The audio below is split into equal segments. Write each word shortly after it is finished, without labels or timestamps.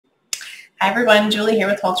Hi everyone, Julie here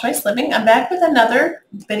with Whole Choice Living. I'm back with another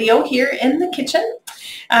video here in the kitchen.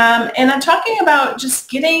 And I'm talking about just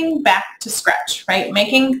getting back to scratch, right?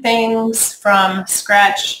 Making things from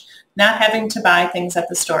scratch, not having to buy things at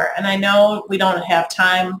the store. And I know we don't have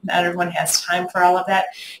time, not everyone has time for all of that,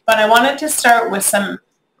 but I wanted to start with some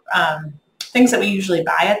things that we usually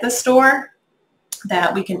buy at the store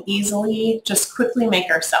that we can easily, just quickly make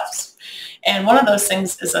ourselves. And one of those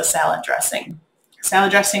things is a salad dressing.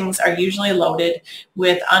 Salad dressings are usually loaded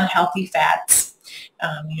with unhealthy fats,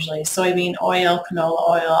 usually soybean oil, canola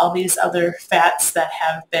oil, all these other fats that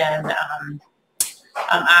have been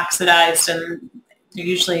oxidized, and they're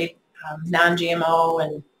usually non-GMO,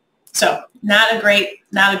 and so not a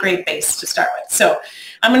great base to start with. So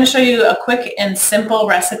I'm going to show you a quick and simple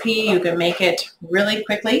recipe. You can make it really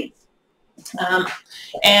quickly,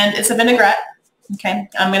 and it's a vinaigrette. Okay,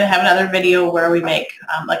 I'm going to have another video where we make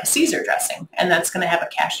like a Caesar dressing, and that's going to have a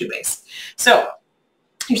cashew base. So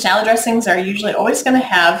your salad dressings are usually always going to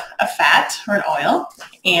have a fat or an oil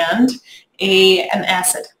and an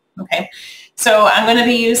acid. Okay, so I'm going to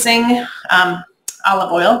be using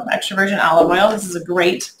olive oil, extra virgin olive oil. This is a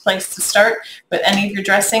great place to start with any of your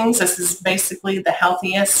dressings. This is basically the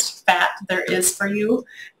healthiest fat there is for you.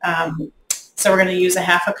 So we're going to use a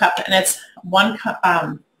half a cup, and it's one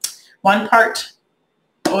part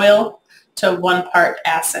oil to 1 part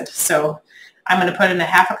acid. So I'm going to put in a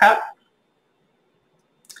half a cup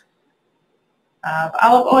of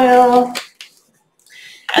olive oil.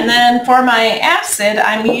 And then for my acid,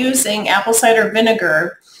 I'm using apple cider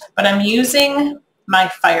vinegar, but I'm using my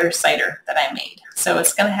fire cider that I made. So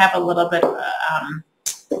it's going to have a little bit,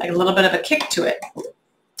 like a little bit of a kick to it.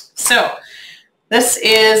 So this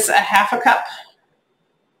is a half a cup.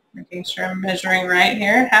 Making sure I'm measuring right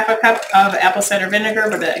here. Half a cup of apple cider vinegar,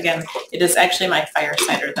 but again, it is actually my fire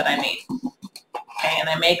cider that I made. Okay, and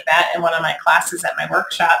I make that in one of my classes at my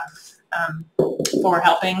workshop for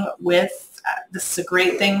helping with, this is a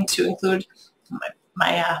great thing to include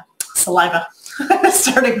my saliva.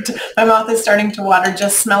 My mouth is starting to water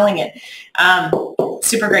just smelling it.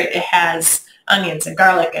 Super great. It has onions and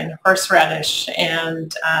garlic and horseradish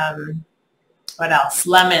and what else?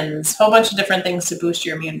 Lemons, a whole bunch of different things to boost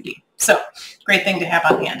your immunity. So great thing to have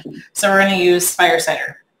on hand. So we're going to use fire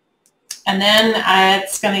cider. And then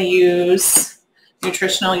it's going to use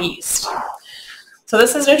nutritional yeast. So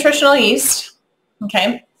this is nutritional yeast.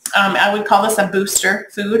 Okay. I would call this a booster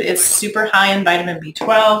food. It's super high in vitamin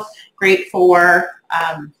B12. Great for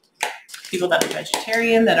people that are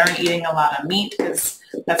vegetarian, that aren't eating a lot of meat, because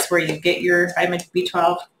that's where you get your vitamin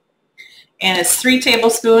B12. And it's 3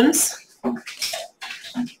 tablespoons.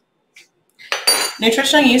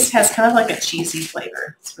 Nutritional yeast has kind of like a cheesy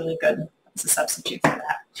flavor. It's really good as a substitute for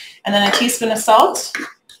that. And then a teaspoon of salt.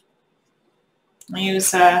 I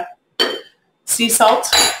use sea salt.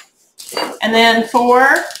 And then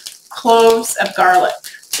 4 cloves of garlic.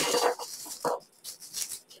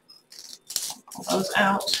 Pull those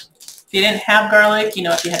out. If you didn't have garlic, you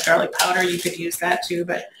know, if you had garlic powder, you could use that too,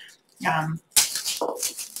 but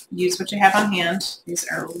use what you have on hand. These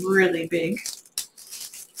are really big.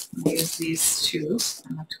 I'll use these 2. I'm going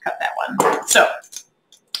to have to cut that one. So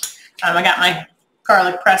I got my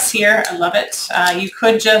garlic press here. I love it. You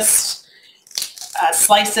could just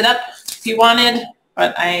slice it up if you wanted,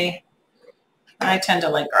 but I tend to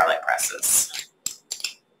like garlic presses.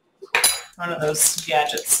 One of those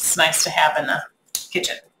gadgets. It's nice to have in the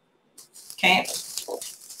kitchen. Okay.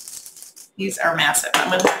 These are massive. I'm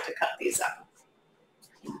going to have to cut these up.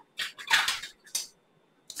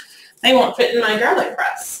 They won't fit in my garlic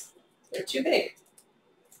press. They're too big.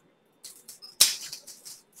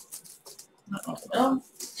 No.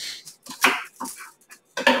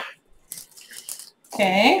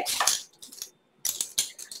 Okay.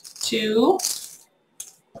 2.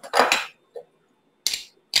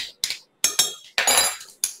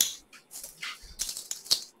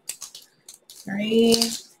 3.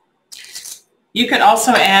 You could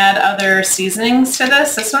also add other seasonings to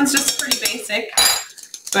this. This one's just pretty basic.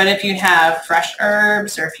 But if you have fresh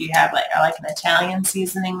herbs, or if you have like an Italian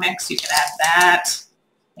seasoning mix, you could add that.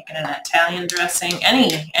 Make it an Italian dressing.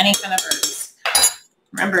 Any kind of herbs.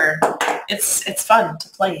 Remember, it's fun to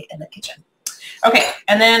play in the kitchen. Okay,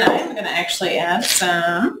 and then I'm going to actually add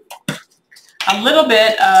a little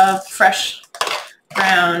bit of fresh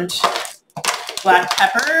ground black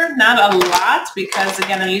pepper. Not a lot, because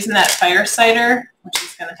again, I'm using that fire cider, which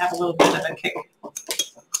is going to have a little bit of a kick.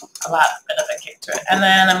 A lot bit of a kick to it. And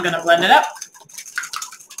then I'm going to blend it up.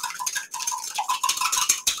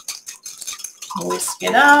 Whisk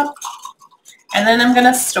it up. And then I'm going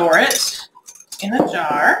to store it in a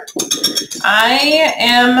jar. I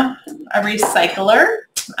am a recycler.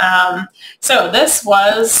 So this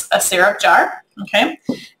was a syrup jar, okay?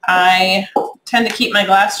 I tend to keep my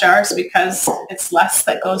glass jars because it's less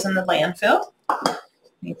that goes in the landfill.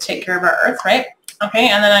 We take care of our earth, right? Okay,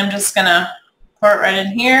 and then I'm just gonna pour it right in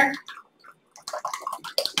here.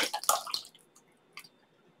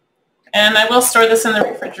 And I will store this in the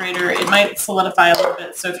refrigerator. It might solidify a little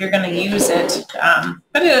bit, so if you're going to use it,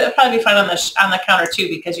 but it'll probably be fine on the counter too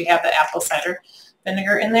because you have the apple cider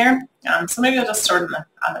vinegar in there. So maybe I'll just store it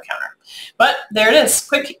on the counter. But there it is,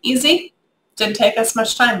 quick, easy. Didn't take us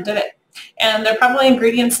much time, did it? And they're probably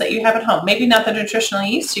ingredients that you have at home. Maybe not the nutritional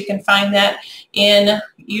yeast. You can find that in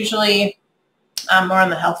usually more in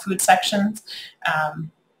the health food sections.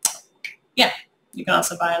 Yeah, you can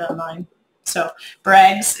also buy it online. So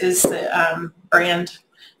Bragg's is the brand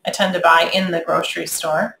I tend to buy in the grocery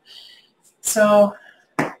store. So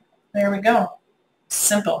there we go.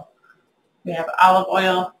 Simple. We have olive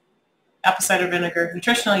oil, apple cider vinegar,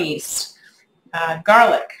 nutritional yeast,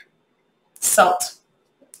 garlic, salt,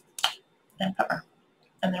 and pepper.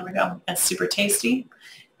 And there we go. It's super tasty.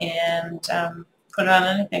 And put it on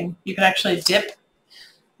anything. You can actually dip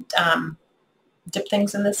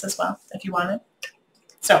things in this as well if you wanted.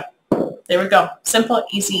 So there we go. Simple,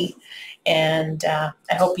 easy, and I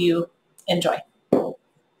hope you enjoy.